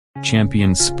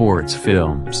Champion Sports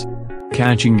Films.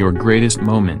 Catching your greatest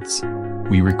moments.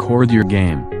 We record your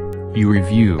game. You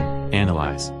review,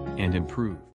 analyze, and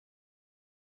improve.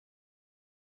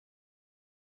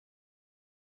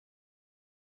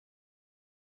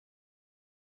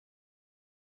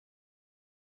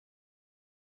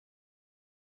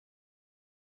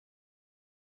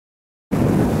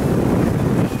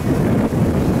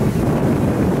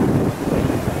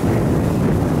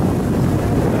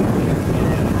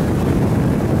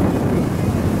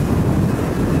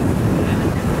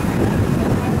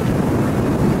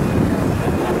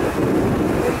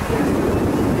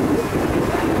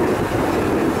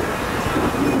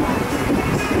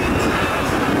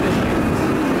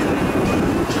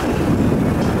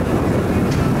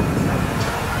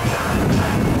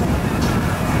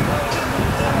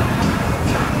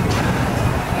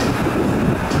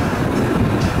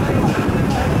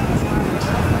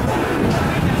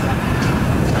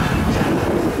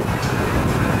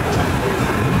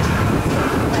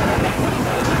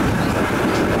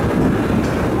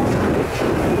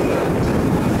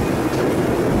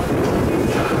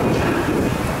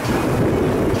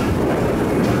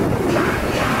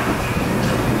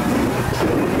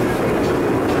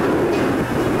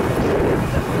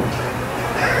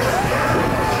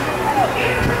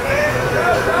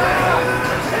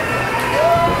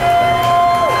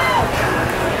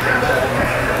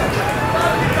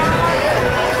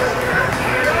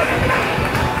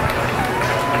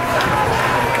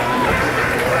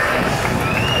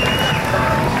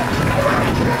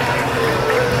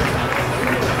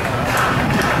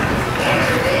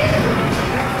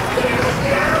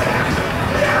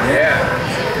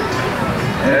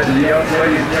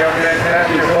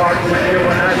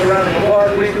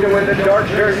 With the dark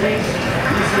jerseys,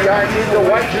 BCI needs the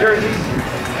white jerseys.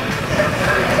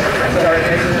 Sorry,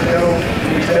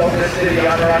 we built this city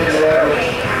on rock and roll.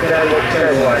 That was a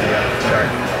terrible idea. Sorry.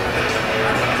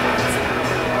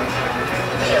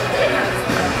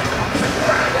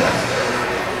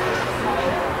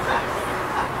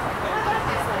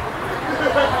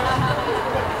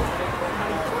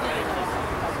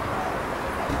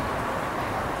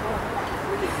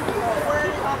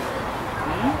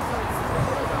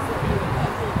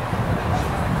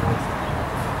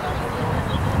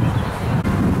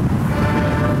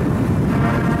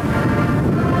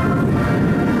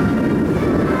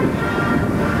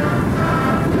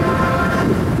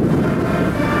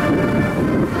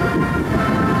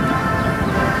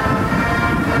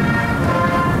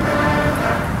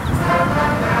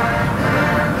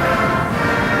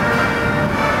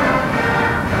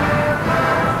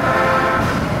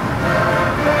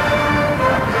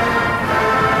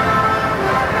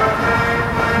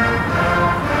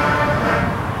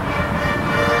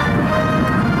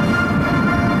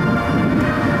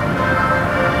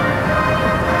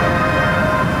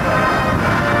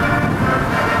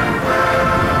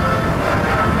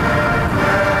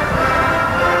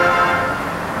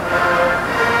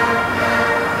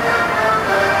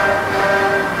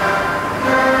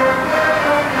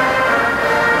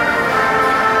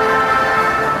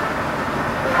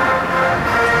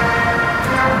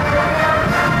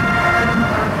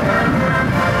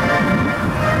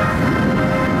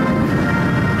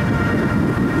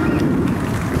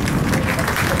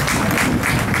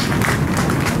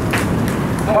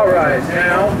 Alright,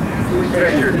 now, please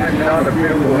make your attention on the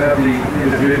field. We'll have the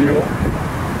individual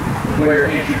player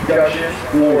introductions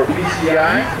for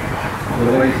BCI.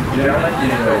 So, ladies and gentlemen,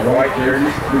 in the white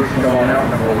jerseys, please come on out.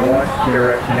 Number 1,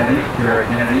 Kara Kennedy. Kara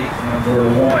Kennedy, number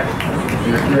 1.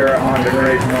 Here's Kara on the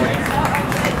gray pony.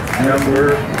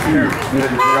 Number 2,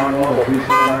 Mr. John Womble. Please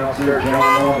come on out, Sir John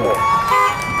Womble.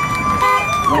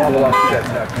 Womble on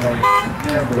chestnut pony.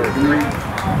 Number 3,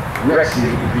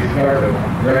 Rexy Ricardo.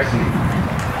 Rexy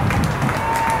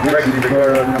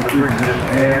Ricardo, number 3 position,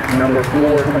 and number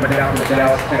 4 coming down from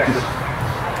Dallas, Texas,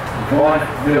 Vaughn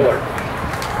Miller.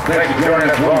 Thank you for joining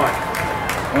us, Vaughn.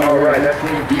 All right, that's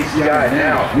team BCI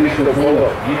now. Listo Polo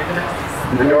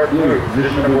in the dark blue,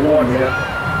 position number 1. We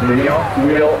have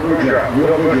Will Mudra.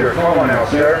 Will Mudra, come on now,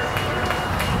 sir.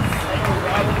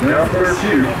 Number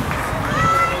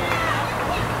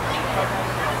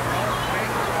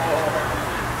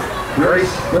 2.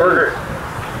 Grace Berger.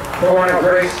 Come on out,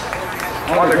 Grace.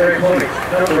 On the gray pony.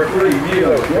 Number 3,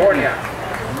 Milo Dornia.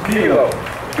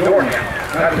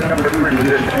 That's the number 3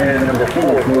 position. And number 4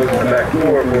 goes in the back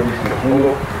door for Listo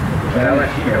Polo.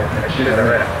 Valentino. That shit is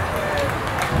already.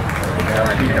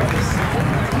 Valentino.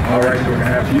 Alright, so we're going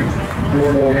to have 2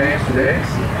 floorball games today.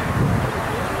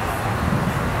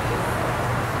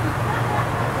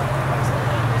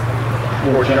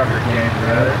 4 chucker games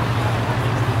rather.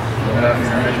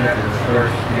 intermission after the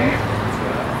first game.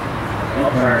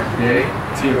 Umpire's day,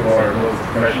 two of our local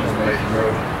professionals, Mason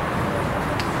Grove,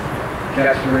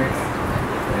 Casper,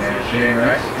 and Shane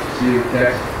Rice, see you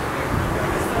Texas.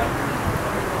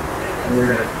 We're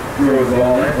going to throw the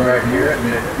ball in right here at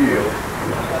midfield.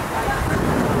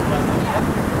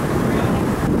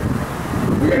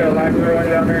 We got a live throwing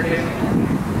down there, Katy?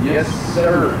 Yes,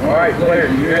 sir. All right, players,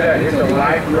 you hear that? It's a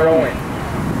live throwing.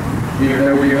 Even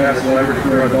though we have a celebrity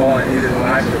throw the ball, and it is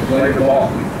live, so play the ball.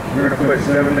 We're going to put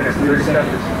 7 minutes, 30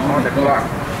 seconds on the clock.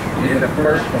 In the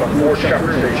first of 4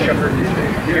 shuffers, a shuffer is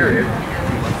a period.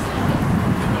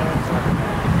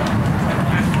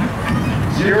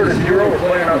 0 to 0, we're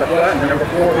playing on the flat, and number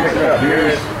 4 picks it up.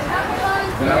 Here is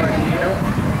Valentino.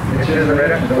 It's in the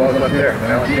red, the ball's up there.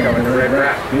 Valentino in the red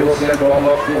wrap. He will send the ball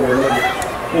up forward, looking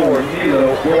for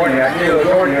Milo Gorniak.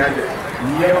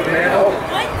 Young man,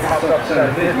 pops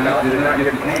upside his mouth, did not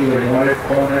get the angle he wanted.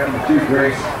 Pulling that to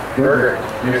Grace Berger.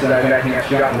 Here's that backhand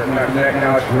shot in the neck.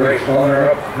 Now it's Grace calling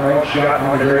her up. Her own shot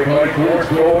on the Drake Money towards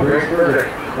goal. Grace Berger.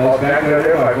 Ball's back out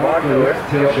there by Von Lewis.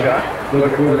 Tail shot.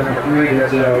 Looking for the number 3.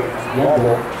 That's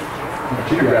Womble. Number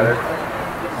 2 rather.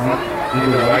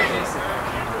 Into the right.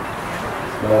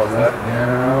 Ball's up.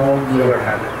 Now Miller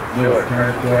has it. Miller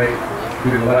turns play to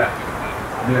the left.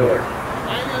 Miller.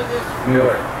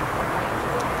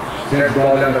 Sends the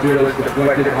ball down the field, it's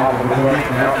deflected off of the 20.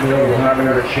 Now Miller will have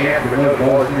another chance, but the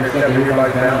ball is intercepted here by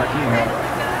Valentino.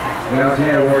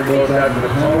 Valentino works both sides of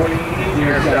the Tony.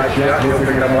 Near side shot, he'll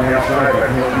pick it up on the outside, but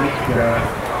he'll meet the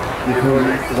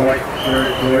opposing white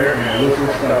shirt player, and whistle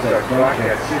stops our clock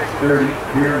at 6:30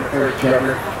 here in the first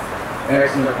chapter.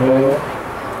 Excellent polo.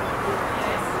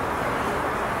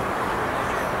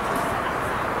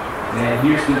 And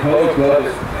Houston Polo Club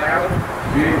is now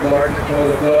beautiful largest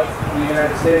polo club in the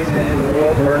United States and in the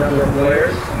world for a number of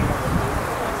players.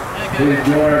 Please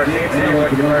join our team. Anyone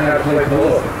can learn how to play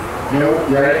polo. No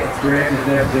riding experience is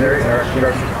necessary. Our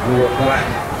instructions will apply.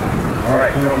 All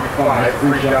right, number 5,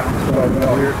 free shot from the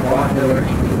 12 here. Von Miller.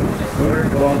 Miller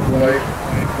ball play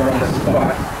from the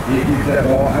spot. He keeps that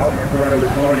ball out in front of his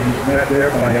opponent. He's met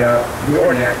there by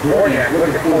Dorniak. Dorniak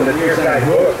looking for the near side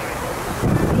hook.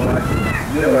 But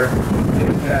Miller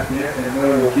gets past it, and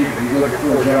Miller will keep it. He's looking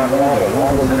for John Womble.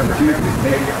 Womble's number 2. He's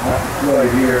taking it off the play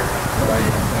here by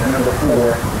number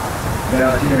 4.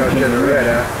 Valentino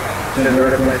Cesaretta.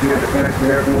 Cesaretta playing to the defense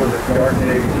there for the Spartan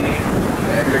 18.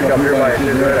 And picked up here by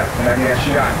Cesaretta. Backhand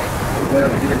shot.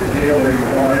 Doesn't get the deal that he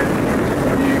wanted.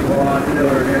 Von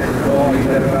Miller against the ball. He's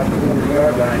at about the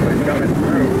 40-yard line. But coming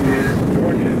through is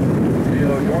Dorniak.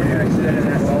 Dorniak sending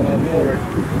that ball up forward.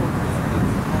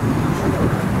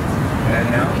 And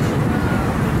now,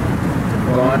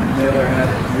 Von Miller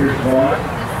has it. Here's Von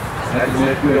at the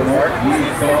midfield mark.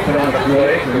 He's bumping on the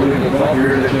play. So losing the ball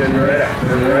here to Cesaretta.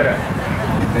 Cesaretta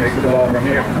takes the ball from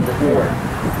here, number 4.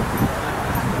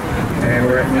 And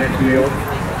we're at midfield.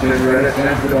 Cesaretta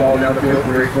sends the ball down the field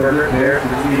for Rick Berger. There to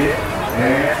the media.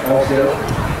 And also,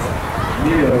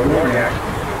 Milo Dorniak.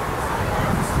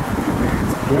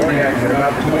 Dorniak at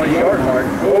about the 20-yard mark.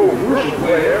 Oh, crucial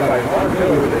play there by Von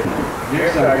Miller with it. Near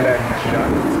side backhand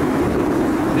shot.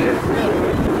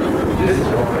 This is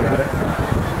Vaughn got it.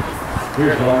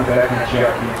 Here's Vaughn backhand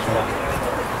shot.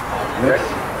 Rex.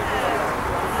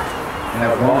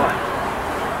 Now Vaughn.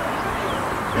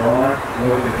 Vaughn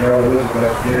looking to throw this,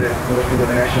 but get it. Look for the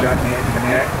next shot. Can't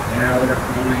connect. Now the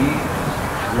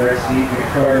 3. Rex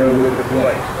Ricardo with the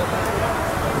play.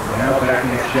 Now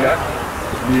backhand shot.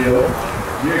 Neal.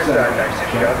 Near side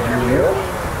backhand shot. Here we go.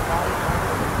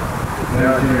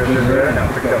 Now Cesaretta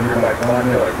now picked up here by Von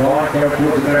Miller. Vaughn coming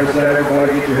towards the member side.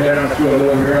 Everybody get your head on the swivel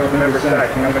over here on the member side.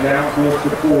 Coming down towards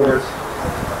the forwards.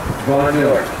 Von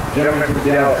Miller, gentleman from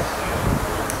Dallas.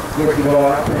 Looks the ball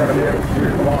out in front of him.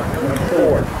 Here's Vaughn,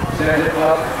 number 4. Sends it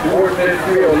up towards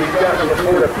midfield. He's got to the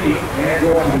 4 feet. And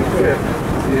going to the 5th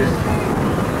is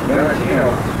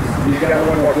Valentino. He's got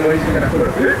one more play. He's going to put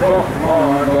a big bump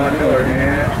on Von Miller.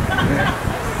 And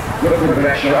looking for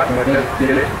that shot, but doesn't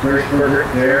get it. Grace Berger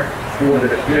there for the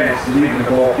defense, leading the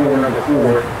ball for number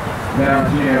 4.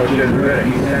 Valentino Cesaretta.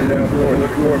 He sends it up forward.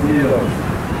 Look for Milo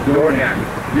Dorniak.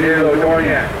 Milo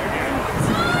Dorniak.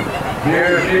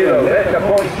 Here's Milo. Let the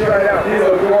pony stride out.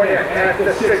 Milo Dorniak at the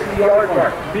 60-yard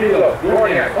mark. Milo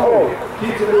Dorniak. Oh,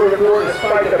 keeps it moving forward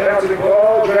despite the bouncing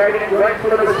ball. Dragging it right in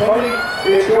front of his pony.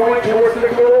 It's going towards the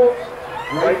goal.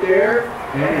 Right there.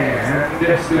 And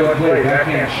it's still in play.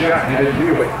 Backhand shot. He didn't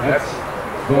do it. That's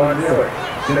Von Miller.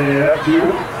 Sending it up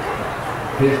to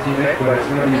his teammate, but it's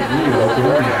going to be Milo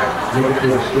Dorniak. Looking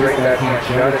for a straight backhand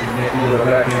shot. It's Milo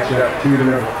backhand shot to the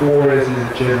number 4. This is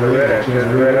Cesaretta.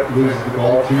 Cesaretta loses the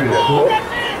ball to the hook.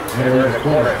 And we're in the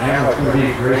corner. Now it's going to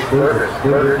be Grace Berger.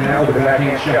 Berger now with the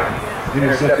backhand shot.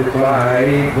 Intercepted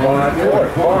by Vaughn Miller.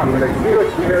 Vaughn with a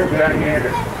good clear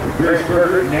backhander. Grace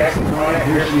Berger next on it.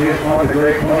 Here she is on the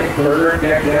great point. Berger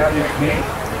decked out in pink.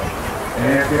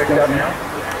 And picked up now.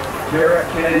 Tara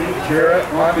Kennedy. Tara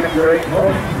on the great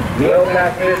point. Well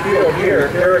past midfield here.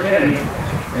 Tara Kennedy.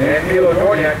 And Milo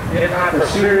Dorniak in hot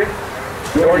pursuit.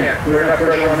 Dorniak putting up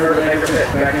pressure on her to make her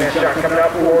miss. Backhand shot coming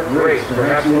up for Grace.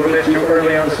 Perhaps a little bit too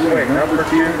early on the swing. Number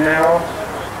 2 now.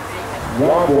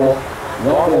 Womble.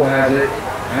 Womble has it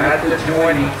at the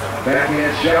 20.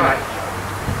 Backhand shot.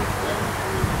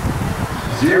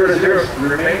 0-0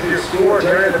 remains your score.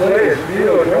 Turn the play is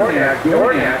Milo Dorniak.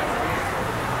 Dorniak.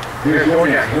 Here's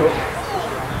Dorniak.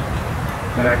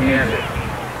 Backhanded.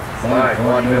 By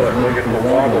Vaughn Miller. Looking for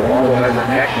Womble. Womble has a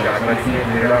neck shot, but he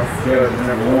can't get it off because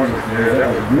number 1 was there.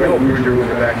 That was Will Bruiser with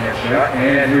a backhand shot.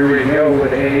 And here we go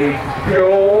with a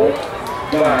goal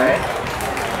by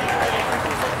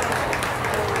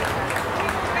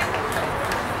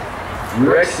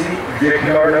Rexy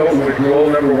Vicardo with goal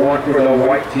number 1 for the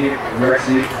white team.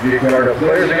 Rexy Vicardo.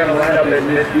 Players are going to line up at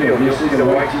midfield. You'll see the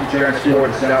white team trying to score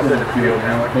at the south end of the field.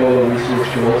 Now at Polo, we switch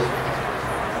goals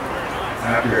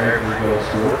after every goal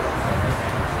scored.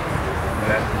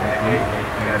 That's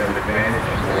kind of advantage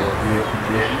for field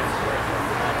conditions.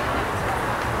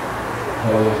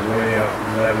 Polo's way up,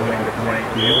 leveling the playing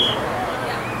field.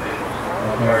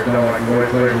 Umpires don't like the way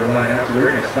players are lining up, so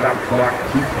they're going to stop the clock at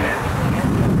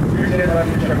 2:10. Here's the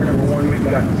left truck number 1. We've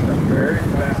got some very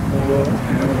fast Polo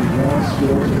and only 1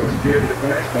 score, so it's good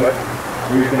defense, but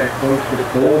we've been close to the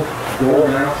goal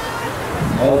now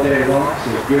all day long,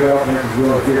 so it's good offense as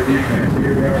well as good defense.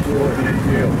 Here we are for the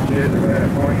midfield. Chizaretta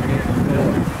pointing against the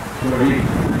middle.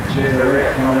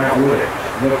 Chizaretta coming out with it.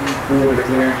 Looking for the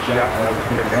clearance shot. That was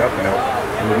picking up now.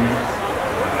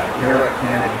 Tara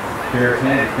Kennedy. Tara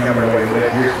Kennedy coming away with it.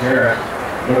 Here's Tara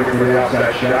looking for the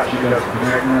outside shot. She does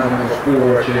connect now. Number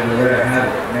 4. Chizaretta has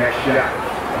it. Next shot.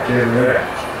 Chizaretta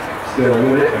still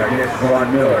with it against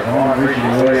Vaughn Miller. Vaughn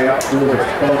reaching way out for the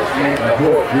post and the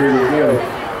hook. Here we go.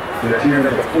 The team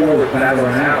number 4 is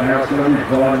battling out. Now it's going to be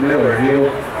Vaughn Miller.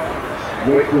 He'll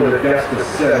wait for the dust to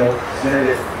settle, send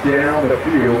it down the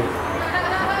field.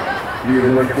 He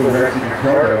was looking for Rexy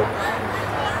Ricardo.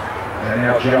 And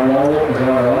now John Womble is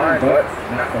on the line, but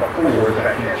not before the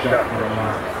backhand shot from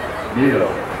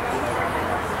Milo.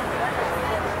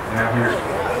 Now here's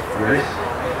Grace.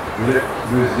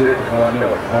 Loses it to Vaughn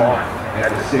Miller. Vaughn at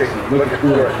the 60. Looking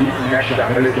for a deep neck shot,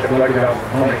 but it's deflected off the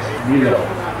opponent's Milo.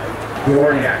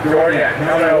 Dorniak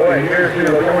coming away. Here's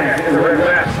Milo Dorniak in the red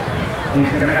vest. He's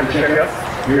going to have to check up.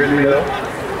 Here's Milo.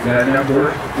 Number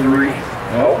 3.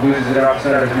 Oh, loses it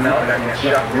outside his mouth. That gets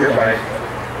shot here by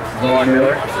Vaughn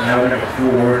Miller. Now number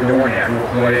 4, Dorniak will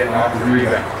play it off the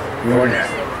rebound. Dorniak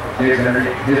digs under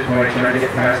his point, trying to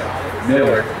get past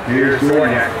Miller. Here's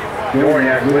Dorniak.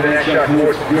 Dorniak with a next shot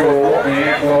towards the goal,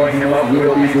 and following him up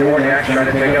will be Dorniak trying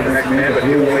to take up the next man, but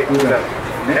he'll wait for the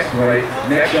next play.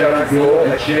 Next shot on goal.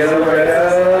 Chizaretta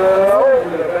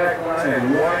over the back line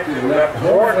and wide to the left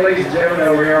horn. Ladies and gentlemen,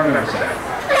 over here on the left side.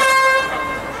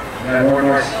 That horn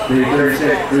marks the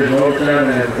 36. There's no overtime,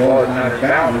 and the ball is not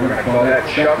bound. We're going to call that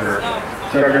Chucker.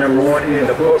 Chucker number 1 in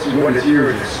the books is what is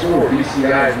here is the score.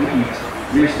 BCI leads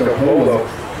Listo Polo.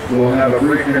 We'll have a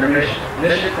brief intermission,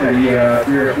 maybe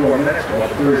 3 or 4 minutes while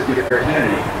the Brewers get their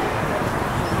Kennedy.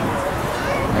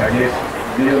 I guess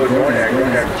Milo Dorniak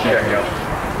to check out.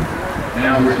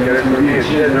 Now we're going to be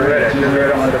Chizaretta.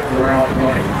 Chizaretta on the ground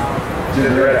money.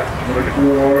 Chizaretta looking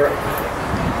for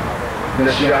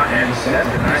the shot, and he sends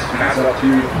a nice pass up to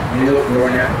Milo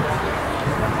Dorniak.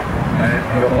 And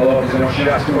he'll follow up his own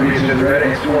shot. Still be Chizaretta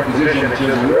in scoring position.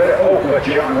 Chizaretta, but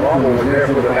John Womble was there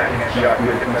for the backhand shot.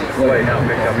 Good defensive play. Now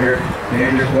picked up here.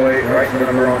 Dangerous play. Right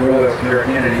number on goal. That's Tara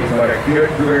Kennedy. But a good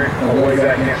clear avoid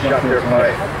backhand shot there by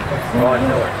Vaughn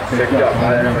Miller. Picked up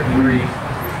by the number 3,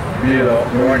 Milo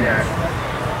Dorniak.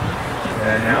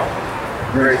 And now,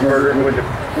 Grace Berger with the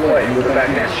play with the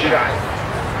backhand shot.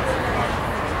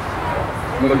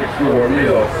 Looking for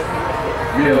Milo.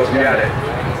 Milo's got it.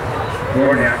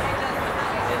 Dorniak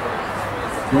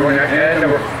and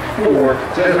number 4.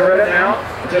 Chizaretta now.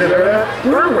 Chizaretta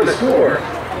through for the score.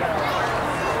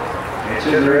 And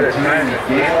Chizaretta tying the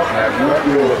game up at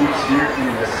 1 goal apiece here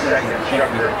in the second.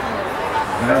 Chucker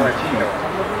Valentino.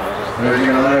 They're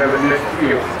going to line up at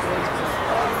midfield.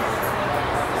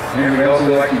 And we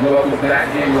also like to welcome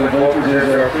back England Brokers as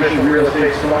our official real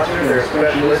estate sponsor. They're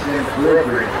specialists in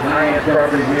brokering high-end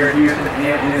properties here in Houston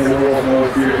and in the world's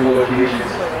most beautiful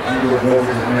locations. England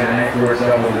Brokers has been an anchor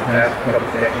itself over the past couple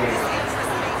of decades.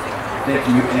 Thank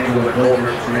you, England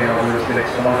Brokers, for being our real estate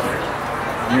sponsor.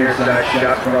 near side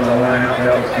shot from the line out.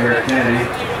 That was Kennedy.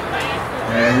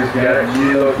 And he's got it.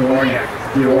 Nilo Dorniak.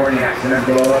 Sends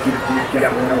the ball up. He's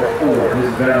got number 4. This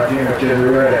is Valentino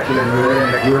Cesaretta. Cesaretta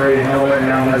in a gray helmet.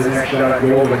 Now has the next shot at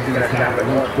goal, but he's going to tap it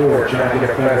once forward, trying to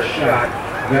get a better shot.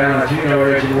 Valentino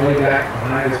reaching way back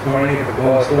behind his pony. The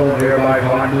ball is stolen here by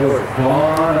Vaughn Miller.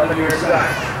 Vaughn on the near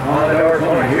side. On the dark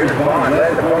pony. Here's Vaughn.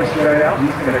 Let the pony straight out.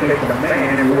 He's going to take the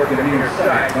man and work the near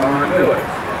side. Vaughn Miller.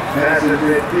 Passes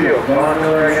midfield. Vaughn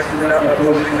Miller against the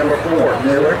opposing number 4.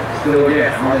 Miller still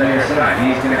again on the near side.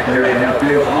 He's going to carry it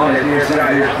downfield on his near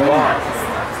side. Here's Vaughn.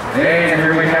 And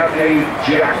here we have a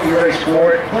jockey race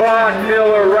for it. Vaughn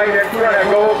Miller right in front of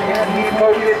goal. Can he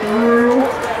poke it through?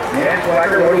 And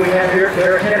Flagger, what do we have here?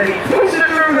 Kara Kennedy puts it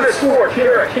through the score.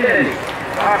 Kara Kennedy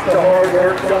off the hard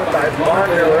work done by Vaughn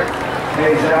Miller.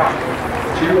 Pays off.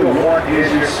 2-1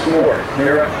 is your score.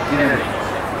 Kara Kennedy.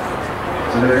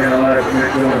 So they're going to let it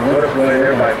go and what a play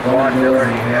there by Vaughn Miller.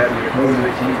 And he had the opposing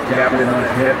team captain on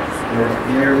his hip for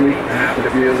nearly half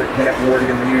the field that kept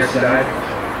working the near side.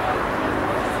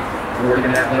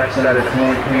 Working that left side of the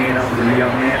pony, paying up to the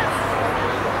young man.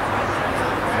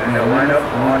 And they'll line up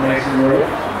on Mason Road.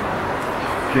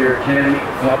 Kara Kennedy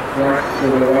up front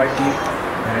for the white team,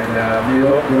 and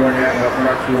Milo Dorniak up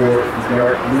front for the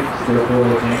dark Listo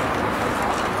Polo team.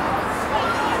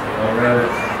 Or rather,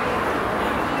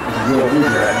 this is Will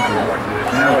Luger, I think we're watching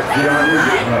this. Now it's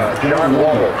John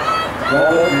Wall.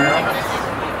 Wall now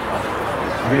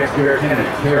against Kara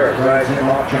Kennedy. Kara drives him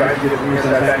off, tries to get the near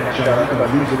side back and shot, but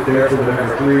leaves it there for the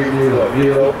number 3, Milo.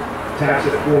 Milo taps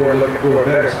it forward, looking for a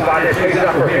better spot. It takes it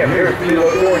up for him. Here's Milo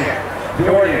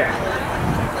Dorniak.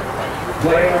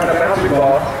 Playing on a bouncy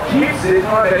ball, keeps it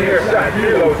on the near side.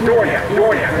 Milo Dorniak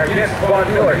against Vaughn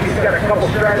Miller. He's got a couple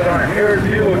strides on him. Here's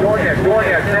Milo Dorniak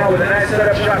now with a nice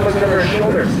setup shot, looking over his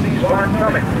shoulder. Sees Vaughn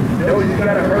coming. Knows he's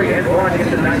got to hurry, and Vaun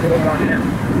gets a nice look on him.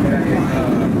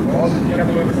 Also kept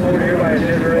moving forward here by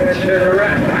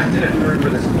Cesaretta. Passed it through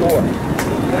for the score.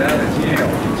 Valentino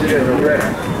Cesaretta.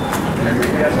 And we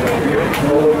got some field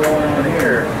polo going on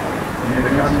here in the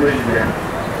consolation game.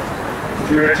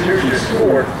 2-2 to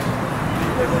score.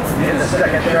 In the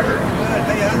second checker.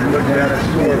 We look down at the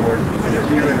scoreboard. There's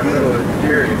two in the middle of the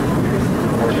period.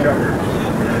 Or checker.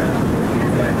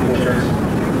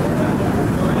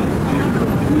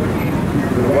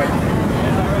 The white.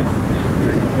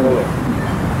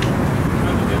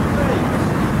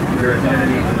 Kara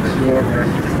Kennedy in the score.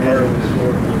 Part of the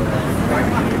score.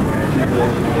 And two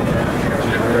goals.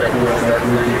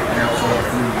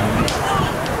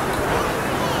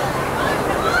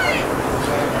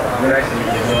 But actually,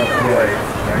 play.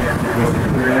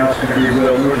 Now it's going to be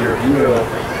Will Luger. Will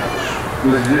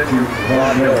loses it to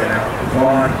Vaughn Miller now.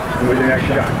 Vaughn with the next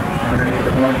shot. Underneath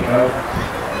the punch of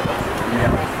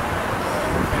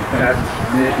that's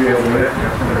midfield with it.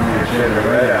 That's going to be a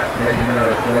Cesaretta. Taking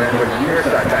another play for the near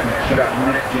side. That next shot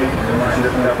on it. James lines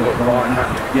it up with Vaughn not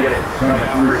to get it. Coming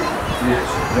through.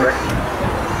 It's Rexy.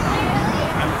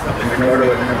 Ricardo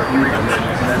at number 3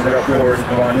 position. Sends it up forward to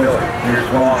Vaughn Miller. Here's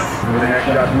Vaughn with the next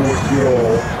shot towards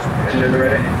goal.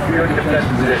 Cesaretta in field defense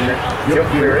position. He'll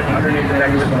clear it underneath the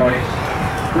neck of his pony.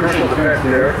 Crucial defense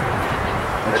there.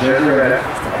 Cesaretta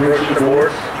approaches the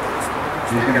boards.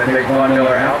 He's going to take Vaughn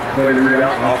Miller out, play the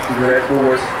rebound off to the red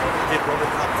boards.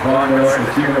 Vaughn Miller and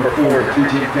the team number 4, the two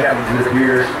team captains, it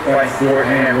appears, fighting for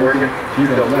it and working to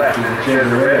the left is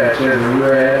Cesaretta.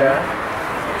 Cesaretta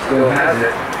still has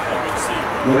it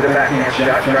with a backhand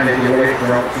shot, trying to get away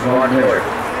from Vaughn Miller.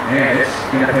 And it's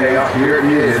going to pay off. Here it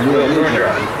is, Will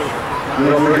Luger.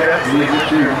 Will Luger leads it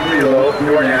to Milo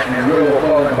Dorniak, and Will will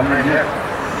fall in behind him.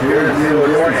 Here's Milo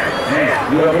Dorniak,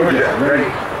 and Will Luger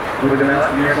ready. With the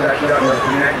near side shot will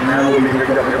connect, and now will be picked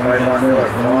up by Vaughn Miller.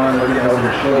 Vaughn looking over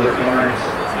his shoulder, finds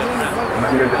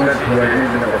a good defense player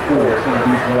into number 4. It's going to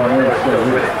be Vaughn Miller still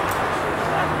with it.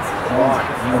 Vaughn,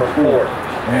 number 4.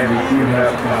 And we do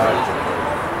have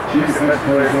two defense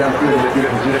players downfield in a good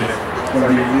position. It's going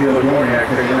to be Milo Dorniak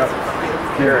picking up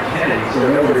Kara Kennedy, so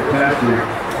nobody passed through.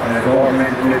 And the ball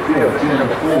remains in midfield. Team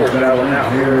number 4 battling out.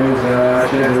 Here is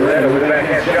Cesaretta with a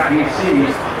backhand shot. He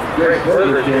sees Greg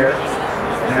Berger there.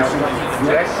 Now,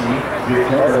 Lexi,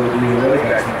 Ricardo will be a really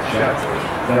backhand shot.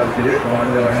 Does it.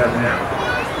 Vaughn Miller has now.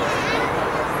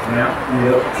 Now,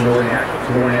 Dorniak.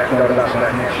 Dorniak thought about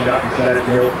backhand shot. Decided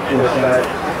to go full side.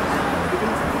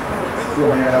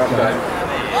 Dorniak outside.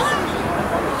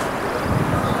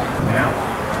 Now,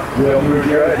 Will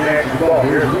Luger advances the ball.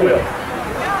 Here's Will.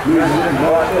 Loses in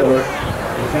Vaughn Miller.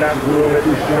 The snap is a little bit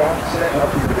too strong. Set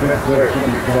up to the defense player. It's going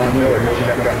to be Vaughn Miller. He'll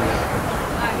check out this.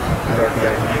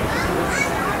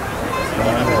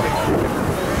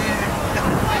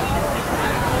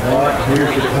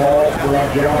 Here's the call from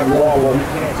John Wall. He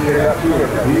can't get up to it.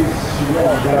 He's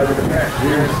strong side of the bench.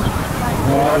 Here's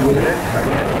Vaughn with it.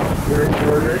 Here's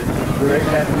Berger. Grace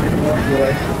has 3 points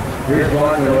away. Here's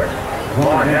Vaughn Miller.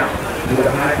 Vaughn now with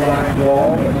a high flying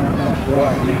ball.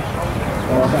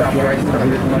 Ball stops right in front of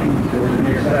his money. Over the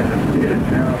near side. Get it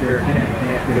now. There again.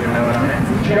 Can't get it out on that.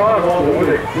 John Wall with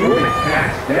it. Moving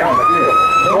pass down the field.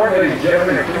 Horn, ladies and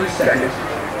gentlemen, in 3 seconds.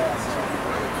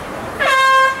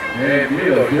 And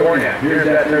Milo Dorniak, here's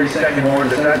that 30-second horn,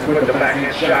 decides to put the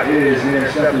backhand shot. It is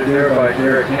intercepted there by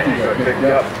Derek Henry, but picked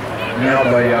up now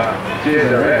by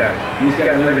Cesaretta. He's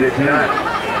got limited time.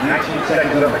 19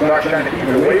 seconds on the clock, trying to keep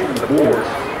it away from the boards.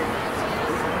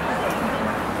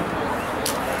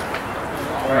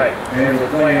 All right, and we're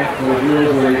playing for the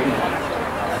rules where you can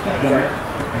play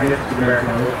against the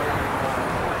American rule.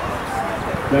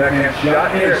 Backhand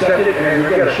shot, intercepted, and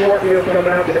we've got a short field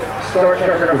coming out to start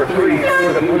checker number 3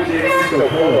 for the Blue Team, Listo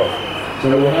Polo.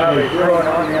 So we'll have a throw-in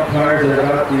on the umpires at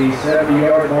about the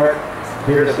 70-yard mark.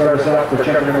 Here to start us off for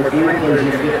checker number 3. Players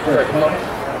going to get for a punt.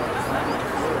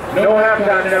 No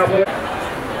halftime now, play.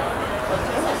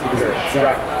 Good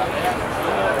shot.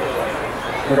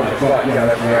 From the clock, yeah,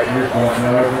 that's right. Here's Vaughn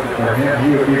Miller. For him,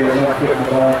 he would be the one putting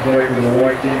the ball in play for the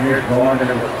white team. Here's Vaughn,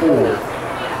 number 4.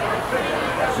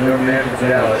 Young man from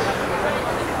Dallas.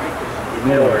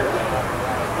 Miller.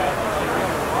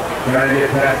 Trying to get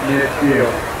past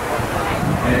midfield.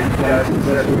 And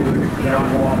successfully with John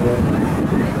Womble.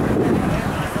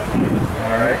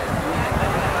 Alright.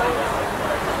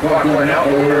 Clock going out.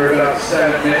 We're about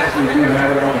 7 minutes. We do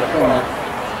have it on the clock.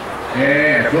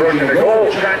 And approaching the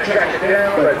goal. Trying to track it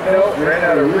down, but no. Ran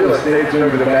out of real estate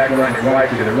over the back line. Wide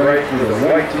to the right for the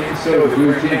white team. So the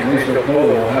blue team, Listo Polo,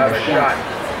 will have a shot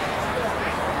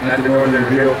at the northern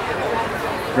field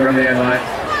from the end line.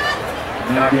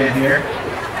 Knock in here.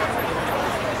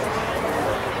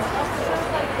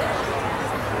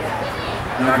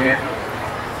 Knock in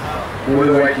for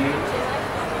the white team.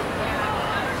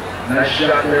 Nice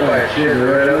shot there by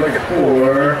Cesaretta. Looking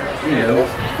for,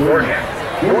 Dorniak.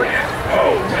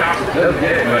 Oh, tops it. Doesn't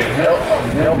get it, but he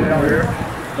held down here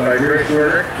by Grace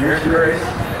Berger. Here's Grace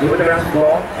with the bounce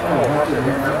ball. Oh, hops it.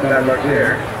 Bad luck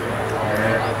there.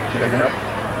 And checking up.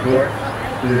 Court.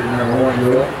 This is number 1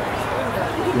 Will.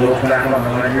 Will back on the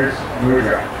line. Here's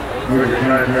Murga. Murga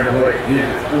trying to turn it away. He's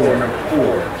at 4, number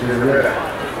 4. Cesaretta.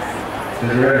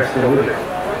 Cesaretta still with it.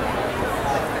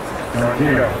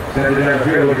 Tarantino sends it down the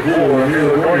field with 4.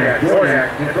 Milo Dorniak. Dorniak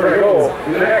in front of the goal.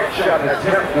 The next shot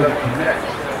attempt doesn't connect.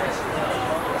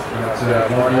 That's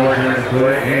Vaughn Miller trying to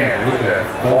play. And with the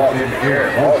ball in the air.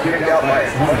 Ball kicked out by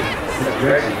his money. It's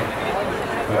Grexy.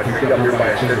 Picked up here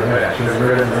by Cesaretta.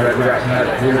 Cesaretta in the red grass hat.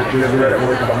 Here's Cesaretta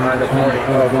working behind the pony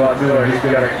of Vaughn Miller. He's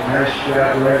got a nice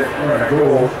shot right in front of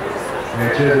goal.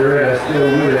 And Cesaretta still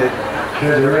with it.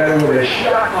 Cesaretta with a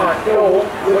shot on goal.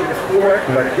 Looking for it,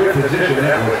 but a good position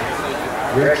that was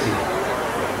Grexy.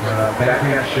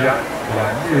 Backhand shot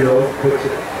by Neal. Puts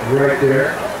it right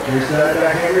there. Near side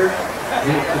backhander.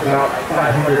 It's about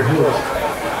 500 hooks.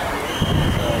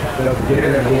 Get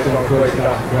it and we'll come play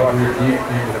stops and drop here deep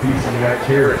in the BCI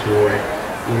territory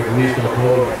with Listo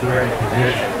Polo threatening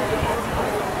position.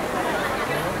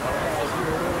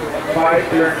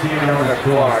 5:13 on the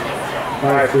clock.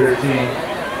 5:13.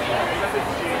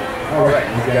 All right,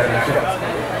 we got it.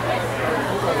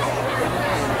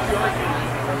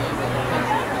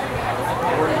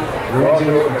 We're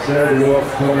also excited to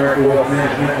welcome Cool America Wealth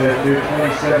Management as new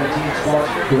 2017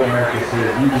 sponsor. Cool America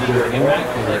says you deserve more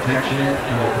for their attention and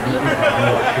their commitment and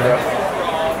their trust.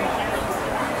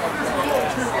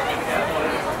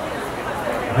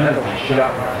 Penalty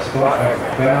shot on the spot of the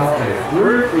foul and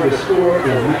through for the score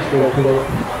for Listo Polo.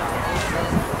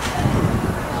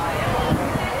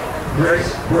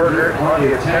 Grace Berger on the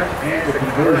attempt and the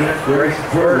conversion. Grace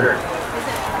Berger.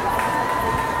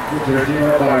 Their team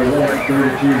up by 1,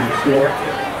 32 to score.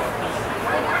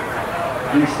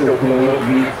 Listo Polo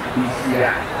meets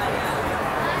BCI.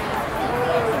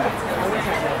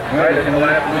 Right in the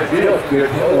left midfield, good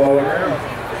pull all around.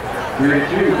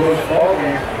 3-2, close ball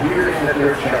game here in the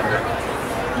third chapter.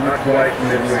 Not quite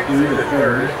midway through the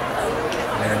third.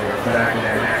 And we're back in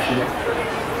action.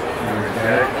 Here's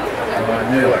that. Vaughn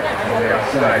Miller on the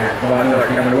outside. Here's Vaughn Miller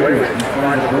coming away with it. He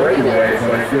finds a breakaway,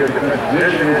 but a good defensive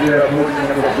position is moving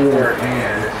number 4,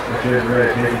 and it's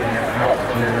Cesaretta taking him out.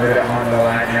 Cesaretta on the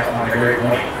line now on the great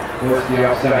one. Force the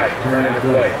outside, turn into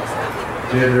play.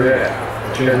 Cesaretta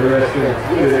still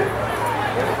with it.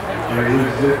 And he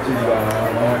loses it to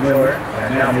Vaughn Miller,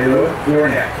 and now Milo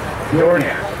Dorniak.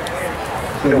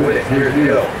 Still with it. Here's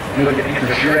Milo. Looking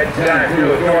into shred time,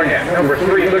 Milo Dorniak. Number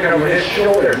 3, looking over his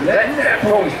shoulder. Letting that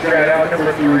pony straight out.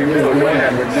 Number 3, Milo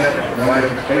Dorniak with nothing. Wide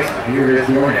open space. Here is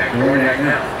Dorniak. Dorniak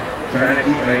now. Trying to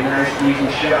keep a nice, easy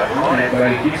shot on it, but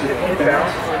he keeps it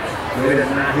inbounds. So he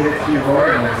does not hit it too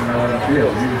hard unless he's not on the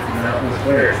field. He's not this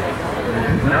player. It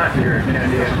is not here.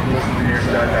 Kennedy has to listen to your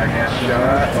side backhand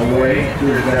shot. Away.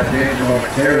 Clears that danger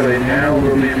momentarily. Now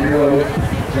will be Milo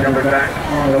jumping back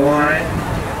on the line.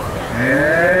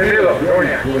 And Milo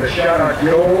Dorniak with a shot on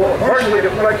goal, partially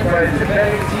deflected by the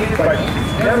defending team, but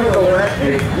nevertheless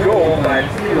a goal by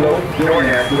Milo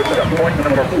Dorniak, which is point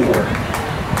number 4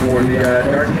 for the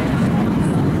Dart team.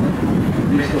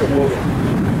 Listo Polo.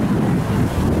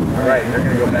 All right, they're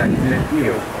going to go back to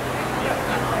midfield.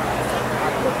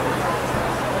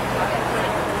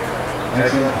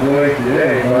 Excellent play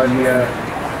today by the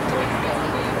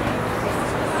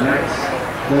Knights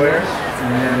players.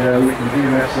 And we do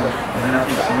have some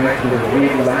announcements to make for the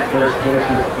league line. First place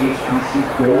was HPC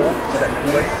Gold. Second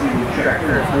place, CD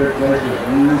Tractor. And third place was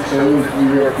Russo's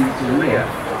New York Pizzeria.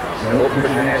 So put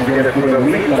your hands together for the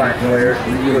league line players.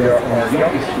 We are our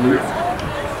youngest group.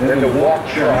 Then the walk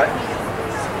trot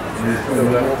is the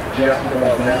level just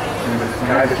above that. And the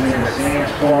guy between the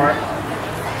Sands Farm.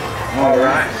 All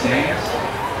right, Sands.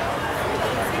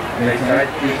 They tied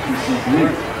HPC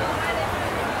group.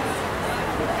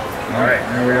 Alright,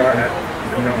 here we are at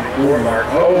the 4 mark.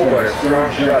 Oh, what a strong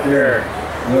shot there.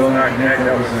 Will not connect.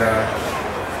 That was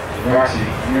Roxy.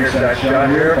 Near side shot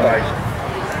here by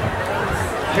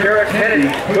Kara Kennedy.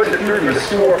 Puts it through the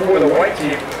score for the white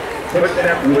team. Puts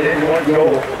them within 1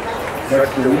 goal.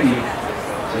 That's the lead.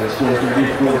 So the score is going to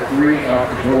be 4-3 off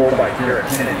the goal by Kara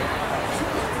Kennedy.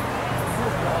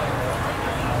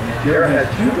 And Kara has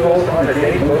 2 goals on the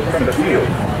day, both from the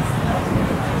field.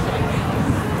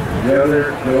 The other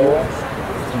goal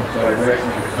comes by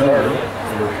Rexington Carter,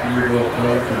 so 3 goals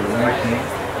for the white team.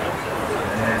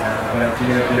 And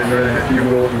Valentino did rather have 2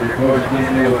 goals for the opposing team.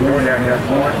 Milo Dorniak has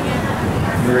 1.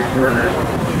 Rick Berger.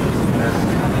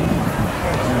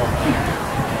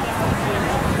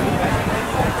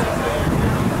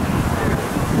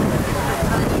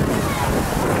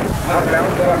 Outbound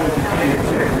clock will continue to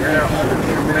tick. We're now under 2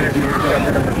 minutes to shot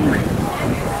number 3.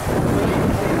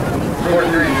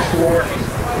 4-3 to score.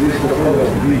 Listo Polo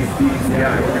lead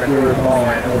BCI. We're going to throw the ball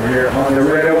in over here on the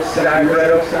red oak side.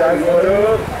 Red oak side, what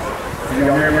up? Can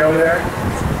y'all hear me over there?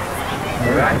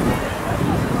 All right.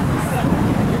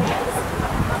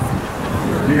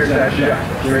 Near side shot.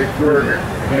 Drake Berger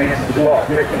advances the ball.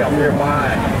 Picked up here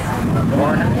by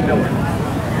Von Miller.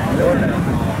 Miller now.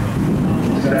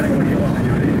 Deciding what he wants to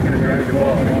do. He's going to drag the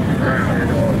ball along the ground. And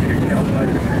the ball is kicking out like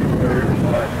a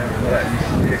but nevertheless, he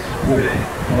sticks with it.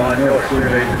 Von Miller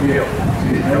surveys the field.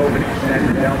 Sees nobody. Stands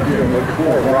it down the field. Looking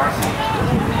for Roxy.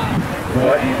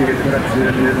 But he gets it up to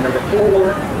number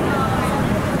 4.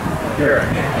 Derek.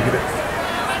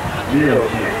 Milo.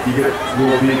 He gets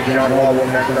will be down all one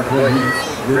next to the play. He's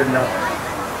ridden up.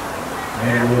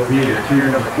 And will be the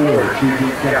 2 number 4. The 2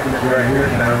 team captains right here.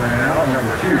 Now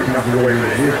number 2 comes away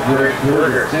with it. Here's Drake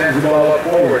Berger. Sends the ball up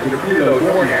forward to the Milo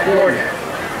Dorniak.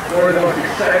 One of the most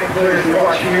exciting players to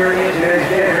watch here in today's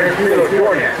game. Here's Milo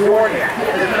Dorniak. Dorniak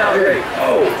is not ready.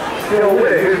 Oh, still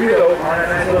with it. Here's Milo on a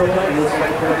nice little line. Looks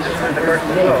like the position the first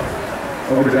below.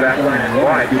 Over the back line and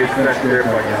wide. Gets best there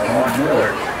by Von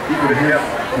Miller. He could have hit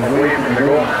away from the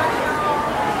goal now.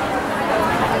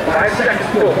 5 seconds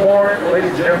to a horn,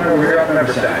 ladies and gentlemen, over here on the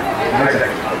member side. 5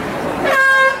 seconds.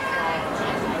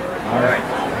 All right.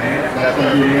 And that's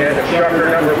going to be the end of chapter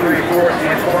number 3, 4th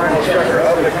and final chapter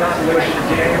of the consolation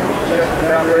game. Just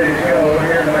about ready to go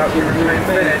here in about 2 or 3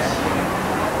 minutes.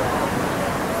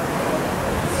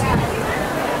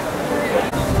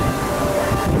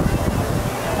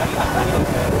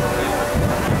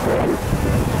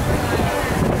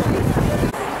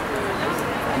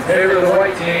 In favor of the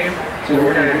white team, so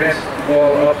we're going to miss the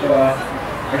ball up,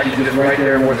 actually just right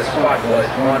there where the spot was.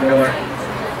 Von Miller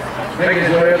making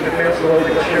his way up the field slowly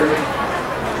but surely.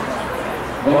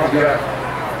 Von's got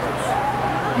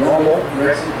Normal,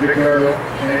 Rexy, Ricardo,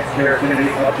 and Kara Kennedy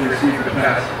up to receive the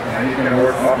pass. And he's going to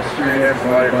work off the screen there,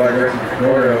 provided by Rexy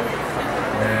Ricardo.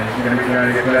 And he's going to be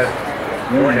trying to get past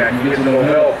Dorniak. He gets a little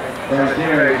help from his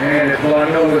teammate. And it's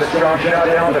Von Miller with a strong shot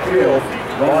down the field.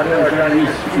 Von Miller trying to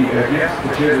use speed against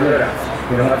the kid red out.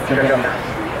 We'll have to check it out now.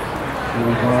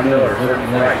 Von Miller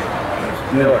working right.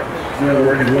 Miller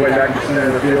working his way back to the center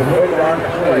of the field. Hook on the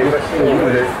play, but still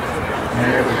with it. And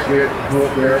it was a good hook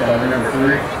there by number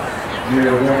 3.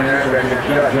 Milo Dorniak ready to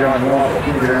shot. John Wall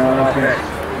keeping it on offense.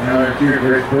 Another 2,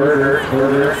 Drake Berger.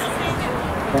 Berger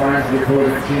finds the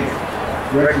opposing team.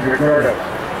 Rexy Ricardo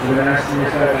with a nice near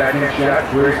side backhand shot.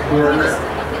 Drake Berger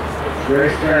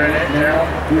Race turning it now.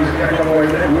 Who's going to come away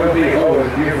with it? Will be. Oh,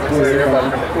 it's a beautiful play there by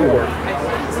number 4.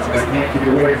 I can't keep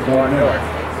it away from Von Miller.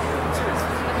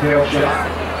 Tail shot.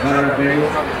 Not a big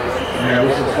one.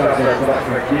 And whistle stops our clock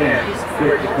again.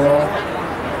 Quick to call.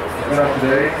 Stop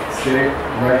today. Shake.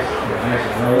 Rest. Nice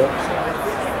and low.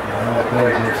 And all the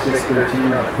plays here.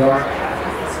 6:13 on the clock.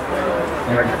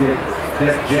 And I can get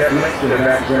that Jet Links to the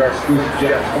back of our exclusive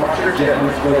jet sponsor. Jet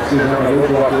Links focuses on a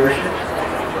local operation.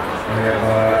 We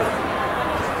have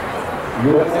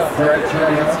local private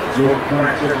terminal, local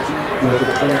client services, local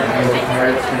clearing, and local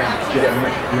pilots, and Jet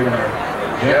Links doing our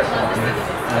jet sponsor.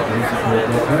 At the Listo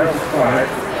Polo. Penalty 5.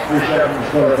 3 shots in the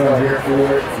protocol here for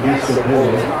Listo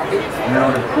Polo. Now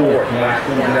under 4. Last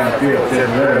one down the field. Dead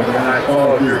red with a nice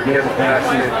follow through. Get the pass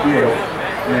in the field.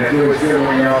 And it's always good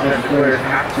when your offensive players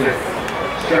have to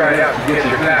stride out to get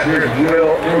your pass. Here's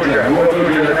Will Luger. Will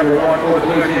Luger, the number 1 for the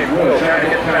blue team. Will trying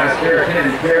to get past Eric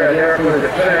Kennedy. Kara there for the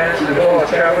defense. And the ball is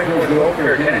traveling towards the goal.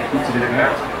 Eric Kennedy keeps it in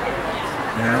bounds.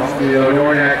 Now, Milo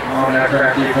Dorniak on that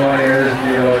crafty punt here. This is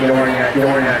Milo Dorniak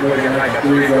looking like a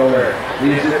 3-goaler.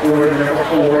 Leads it forward to number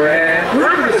 4. And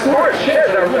through the score. Shares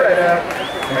a red out.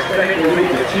 Extending the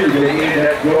lead to 2. They need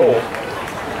that goal.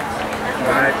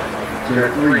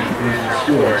 5-3 is the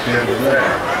score. Shares a red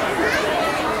out.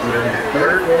 The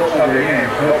third goal of the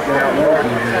game helped out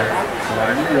largely there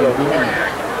by Milo Dorniak.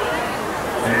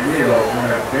 And Milo on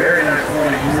a very nice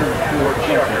point here for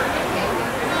Chucker.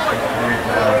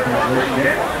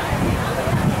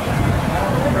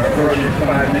 We're approaching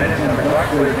 5 minutes on the clock.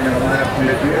 We're going to line up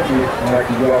midfield. We'd like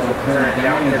to go out with Current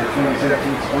Downey as a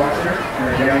 2017 sponsor.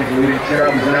 Current Downey is a leading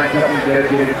travel design company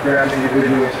dedicated to crafting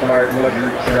individual-inspired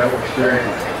luxury travel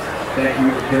experiences. Thank you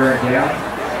for Current Downey.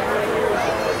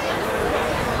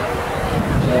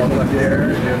 Ball up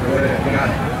there, and got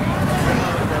it.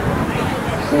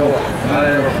 Sola,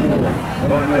 number 4,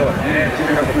 Von Miller, and 2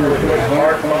 number 4, puts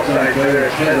hard pump side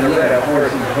player, head of the red, of course,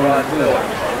 is Von Miller.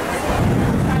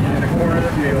 In the corner of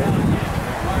the field,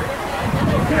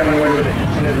 coming away with it,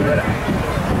 head of the red.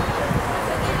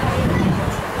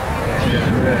 Head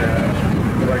of the red,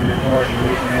 looks like you're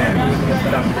partially, and this is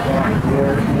stops the clock,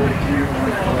 4:42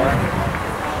 on the clock.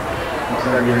 Looks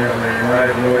like we're having a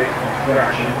right-of-way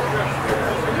fraction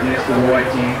against the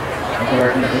white team.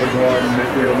 Marking for the ball in the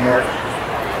midfield mark.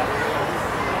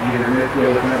 Either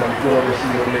midfield or on the floor, we'll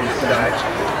see what they decide.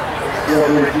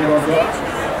 4:42 on the clock.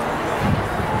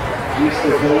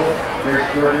 Listo Polo, there's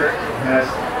Berger, has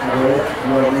a goal.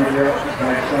 Will Rubio,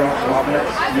 nice offense.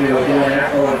 Milo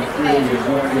Dorniak, all of the field with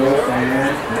 1 goal,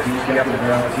 and the team captain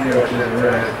Valentino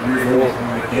has 3 goals on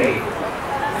the day.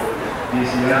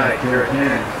 BCI, Kara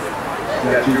Cannon.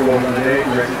 Got 2 goals on the day.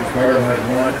 The rest of the Cardinal has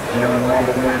 1. Jalen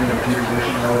Wamba playing in the 2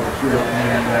 position all over the field,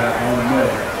 and Alan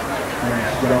Miller playing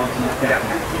a strong team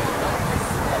captain position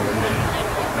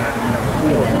at the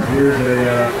number 4. Here's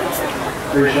a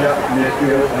 3-shot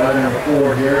midfield by number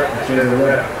 4 here instead of the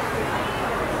red.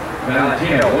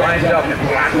 Valentino lines up and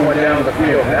blasts one down the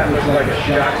field. That looks like a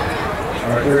shot.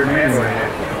 Our 3rd man went in.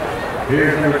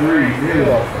 Here's number 3,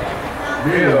 Milo.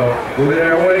 Milo, with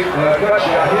their way, cut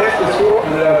shot, hits the score,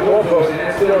 the goal post, and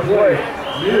it's still in play.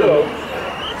 Milo,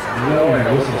 and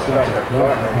whistle stops at the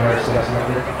clock. Umpire says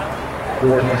something.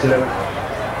 4:27.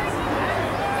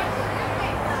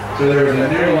 So there's a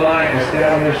new line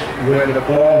established when the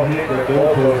ball hit the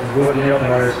goal post, is what the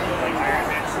umpires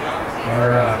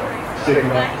are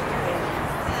signaling.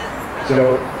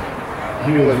 So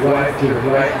he was right to the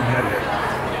right and had to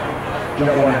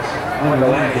jump on the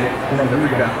line from the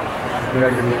rebound.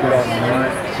 Regularly crossing the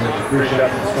line, so it's a 3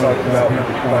 shots and start about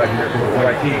 105 here for the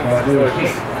white team. Miller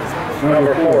team.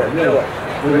 Number 4, Miller.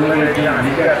 We're laying it down.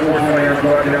 He's got 4:20 on the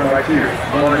clock, down by 2.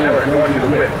 Von Miller going to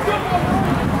the whip.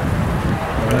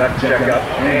 Left check up,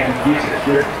 and he keeps it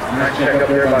good. Nice check up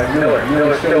there by Miller.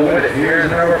 Miller still with it. Here's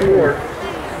number 4.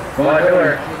 Von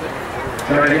Miller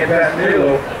trying to get past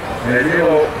Milo. And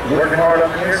Milo working hard on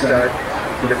the near side.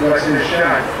 Deflects his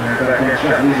shot. And if that can't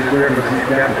shot, he's a clear for the team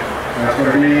captain. That's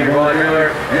going to be Von Miller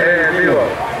and Milo.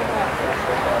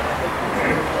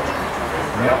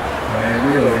 Yep, and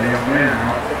Milo, the young man.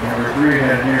 Number 3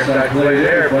 had a near side play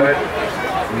there, but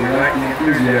we lack the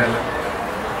enthusiasm.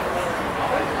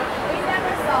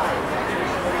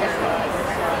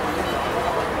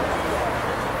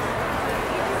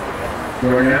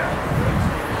 Dorniak.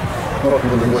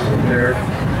 Hopefully the whistle there.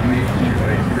 We need a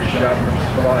 3-shot from the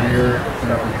spot here.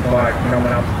 Number 5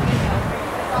 coming up.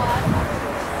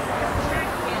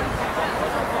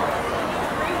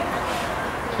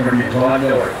 It's going to be Von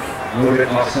Miller. A little bit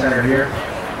off center here.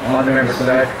 On the member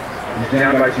side. He's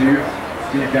down by 2.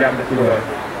 Team captain for the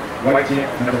white team,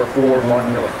 number 4,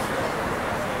 Von Miller.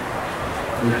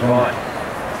 Here's Von.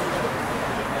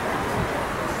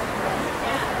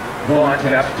 Vaughn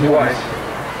taps twice.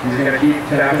 He's going to keep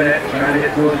tapping it, trying to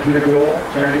get closer to the goal,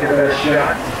 trying to get a better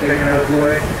shot. He's taking another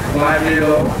play, 5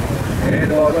 low, and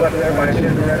ball's left there by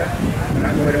Chinderetta.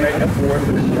 Not going to make up for it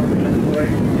with this play.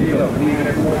 D'Lo, leaving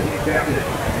it for he tapped it.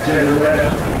 Chinderetta,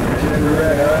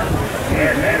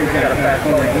 and man, we've got a fast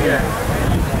play here.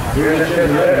 Here's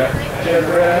Chinderetta,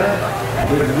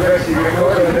 with the rest of your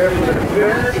goal over there for the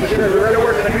defense. Chinderetta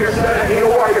working the near side, and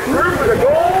he'll walk it through for the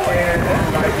goal, and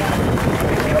that might be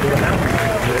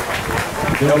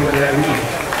double that lead.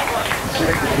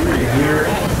 6-3 here.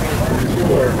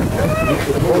 Score.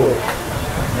 Listo Polo.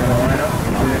 Carolina.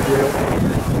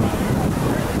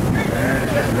 And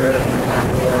that's red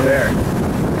over there.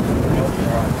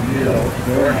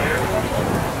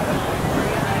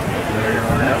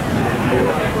 Carolina.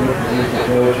 Listo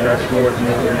Polo tries to score.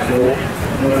 Northern goal.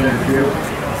 Northern field.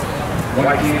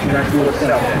 White team tries to score with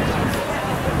South End.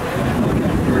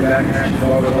 We're back in action,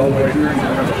 ball goes all the way through.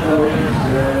 Number 4 is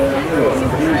Milo.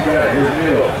 Number 3's got it. Here's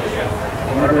Milo.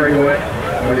 On a breakaway.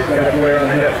 Oh, he's got a play on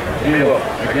the hip. Milo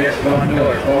against Von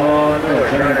Miller. Von Miller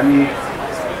trying to beat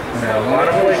a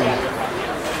lot of places.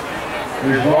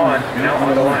 Here's Vaughn now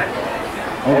on the line.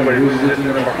 Oh, but he loses it to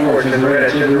number 4.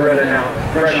 Chinderetta now.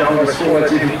 Pressure on the score.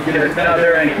 Let's see if he can get it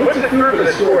another. And he puts it through for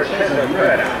the score.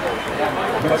 Chinderetta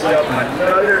puts up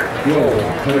another goal,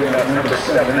 putting up number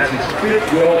 7. That's his 5th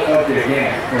goal of the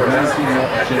game for Valentino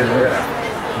Chinderetta.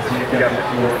 The team captain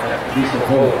for Listo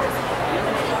Polo.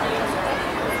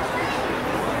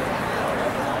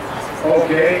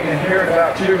 Okay, and here in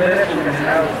about 2 minutes we're going to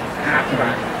have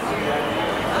halftime.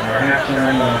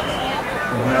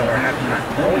 We'll have our halftime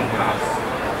bowling pop,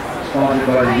 sponsored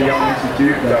by the Young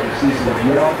Institute. Dr. Cecil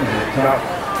Young is the top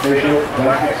facial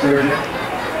plastic surgeon.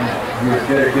 He was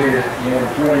dedicated more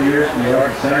than 20 years to the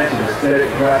art and science of aesthetic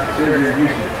plastic surgery in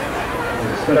Houston, with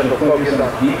a special focus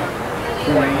on deep,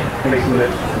 pointy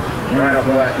facelift,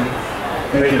 rhinoplasty,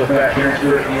 facial fat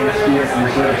transfer, and skin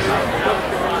resurfacing.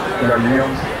 Dr.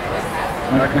 Young's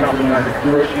uncompromising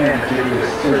approach and meticulous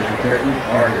surgery technique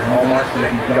are his hallmarks that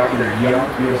you Dr. Young.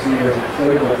 You'll see there's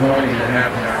inflatable ponies at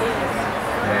halftime.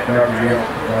 And Dr. Young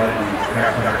provided the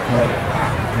halftime pony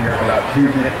here in about 2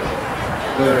 minutes.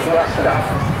 So the clock stops.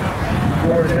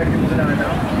 4 seconds to 9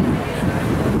 now.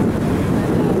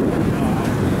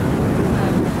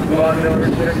 Von Miller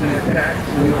sits in attack,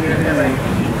 so we'll give him a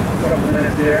couple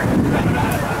minutes there.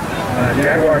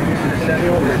 Jaguar Houston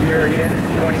Central is here again in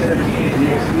 2017. The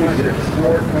exclusive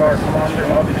sport car sponsor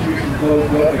of the Houston Polo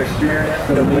Club. Experience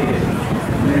the latest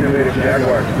innovative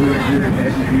Jaguars, including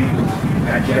SUV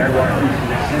at Jaguar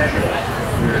Houston Central.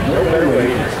 There is no better way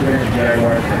to experience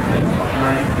Jaguars than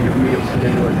behind the wheels.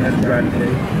 Today was test drive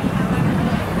today.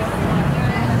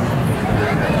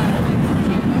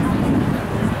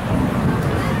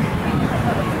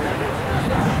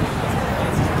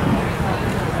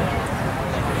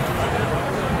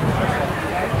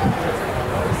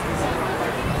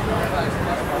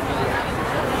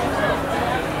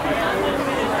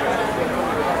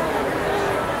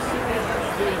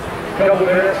 Couple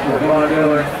minutes for Von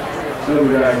Miller. Still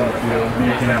back on the field.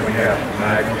 Many times we have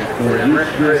tonight. For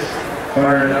Rich Chris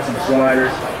firing up some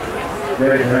sliders.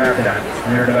 Ready for halftime.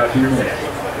 Here in about 2 minutes.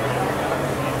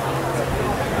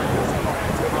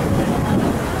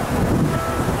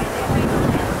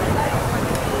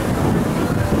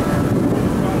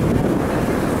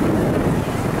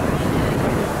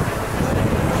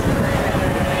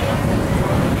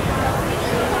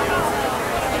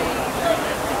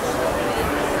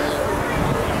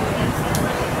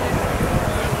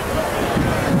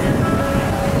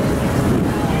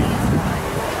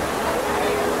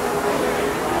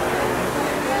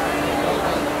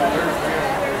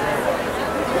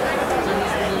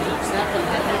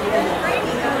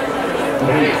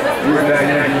 We're back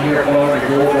now here following the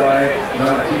goal by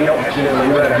Valentino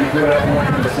Chinderetta. He put up one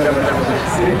for the 7. That was his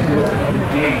 6th goal of the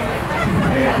game.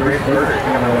 And Grace Berger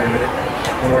coming away with it.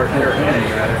 Or Tara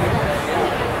Kennedy, rather.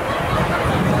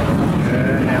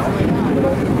 And now,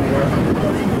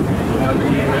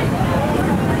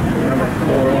 number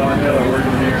 4, Von Miller,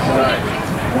 working the near side.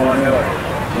 Von Miller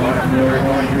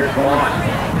going here.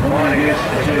 Vaughn against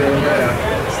Chinderetta.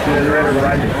 Chinderetta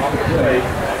rising off the play.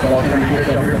 Ball trying to get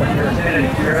up here by Kennedy.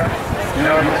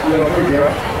 Now it's Will Kudra.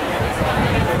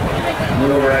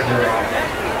 Will Razor off.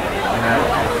 Now,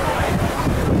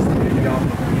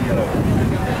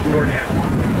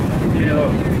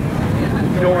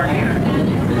 Dorniak.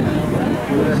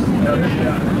 With another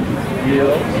shot.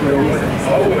 Gill still with it.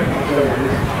 Oh, it's over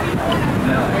his.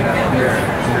 Now, there.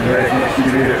 It's right next to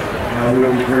you. Now,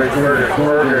 Will be very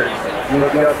Berger.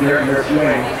 Look up there in their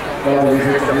swing. Ball will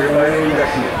hit everybody.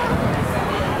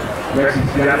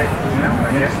 Lexi's got it. Now,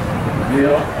 I guess.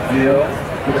 Bill,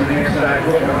 puts the inside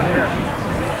hook on him.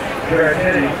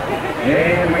 Katy,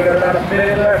 and we got about a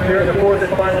minute left here in the fourth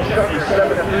and final shot.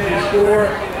 7-3 score.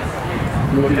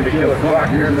 Looking to kill the clock.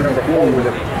 Here's the number 4 with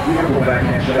a beautiful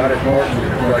backhand shot at Martin.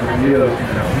 Like Milo,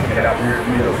 get out here,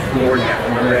 Milo scoring at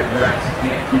the red rats.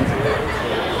 Can't keep it.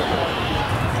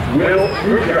 Will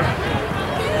Ruger.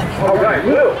 All right,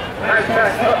 Will. Nice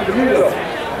pass up to Milo.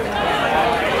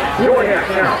 Dorniak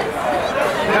now.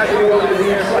 Has to go to the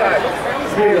inside.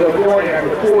 Milo Dorniak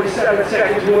with 47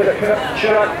 seconds with a cut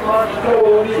shot on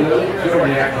goal.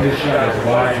 Dorniak, his shot is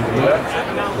wide to the left.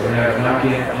 We're going to have a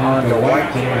knock-in on the white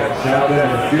team that's out there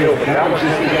in the field. That was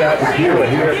just to get out the field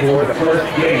here for the first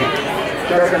game.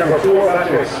 Striker number 4 about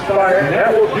to expire, and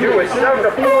that will do it.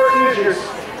 7-4 inches.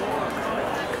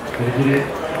 Did he get it?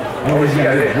 Oh, he's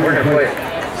got it. We're going to play it.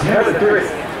 7-3.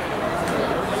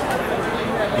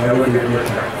 That would be a good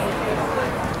time.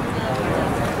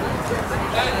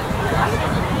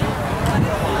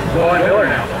 Vaughn Miller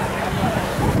now.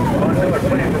 Vaughn Miller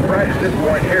putting for pride at this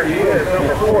point. Here he is,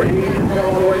 number 4. He's going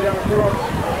all the way down through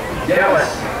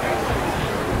Dallas.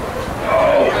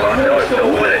 Oh, Vaughn Miller still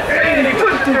with it. And he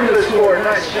puts it into the score.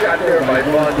 Nice shot there by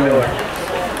Vaughn Miller.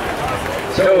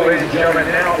 So, ladies and gentlemen,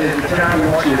 now is the time we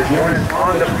want you to join us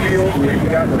on the field.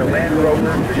 We've got the Land Rover,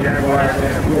 the Jaguars,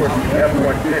 and of course the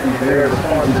F-150 there, the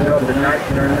sponsors of the night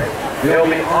tournament. They'll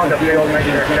be on the field, make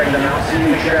sure to check them out.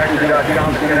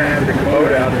 CUTractor.com is going to have the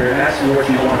code out there, and that's what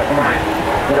you want to find.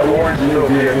 The orange little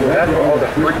vehicle, that's where all the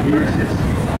fruit uses.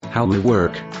 How We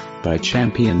Work by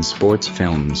Champion Sports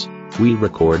Films. We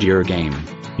record your game,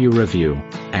 you review,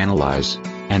 analyze,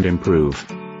 and improve.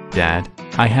 Dad,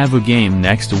 I have a game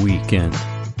next weekend.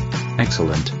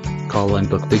 Excellent. Call and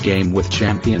book the game with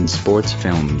Champion Sports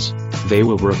Films. They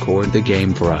will record the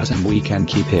game for us and we can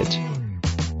keep it.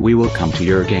 We will come to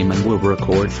your game and will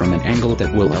record from an angle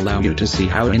that will allow you to see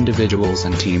how individuals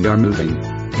and team are moving.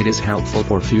 It is helpful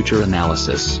for future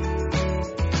analysis.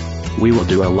 We will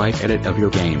do a live edit of your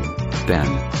game. Then,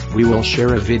 we will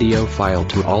share a video file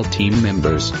to all team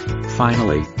members.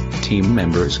 Finally, team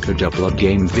members could upload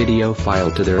game video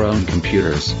file to their own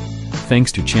computers.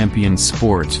 Thanks to Champion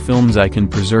Sports Films, I can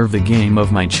preserve the game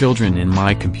of my children in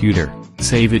my computer,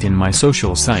 save it in my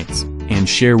social sites, and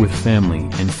share with family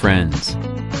and friends.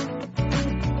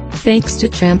 Thanks to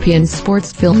Champion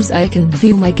Sports Films, I can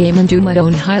view my game and do my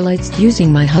own highlights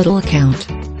using my Huddle account.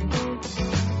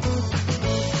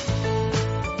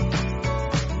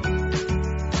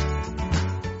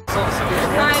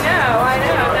 I know,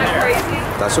 isn't that crazy?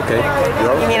 That's okay.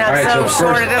 You mean I'm so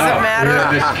short it doesn't matter?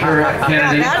 We have Mr.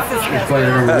 Kennedy, who's playing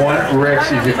number 1,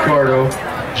 Rex Ricardo,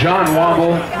 John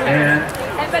Womble, and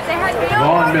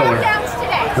Vaughn Miller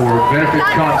for Benefit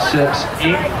Concepts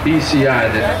Inc.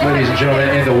 BCI, the ladies and gentlemen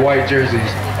in the white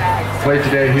jerseys played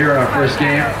today here in our first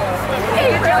game.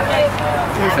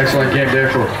 Excellent game there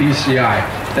for BCI.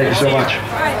 Thank you so much.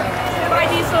 Bye,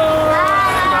 Diesel.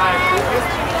 Bye,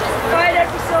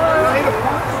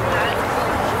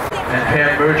 And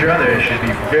Pam Mudra, they should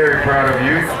be very proud of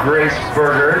you. Grace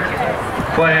Berger,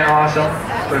 playing awesome,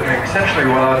 looking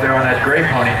exceptionally well out there on that gray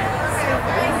pony.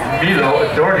 Milo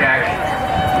Dorniak,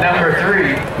 number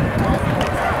 3.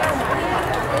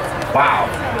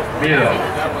 Wow, Milo.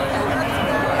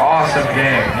 Awesome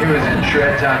game. He was in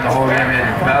shred time the whole game. And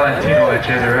Valentino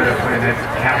Echezarreta playing that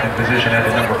captain position at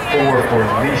the number 4 for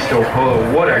Listo Polo.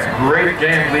 What a great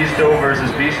game Listo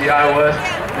versus BCI was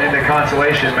in the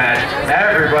consolation match.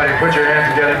 Everybody put your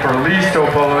hands together for Listo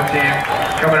Polo team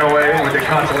coming away with the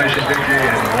consolation victory.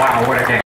 And wow, what a game.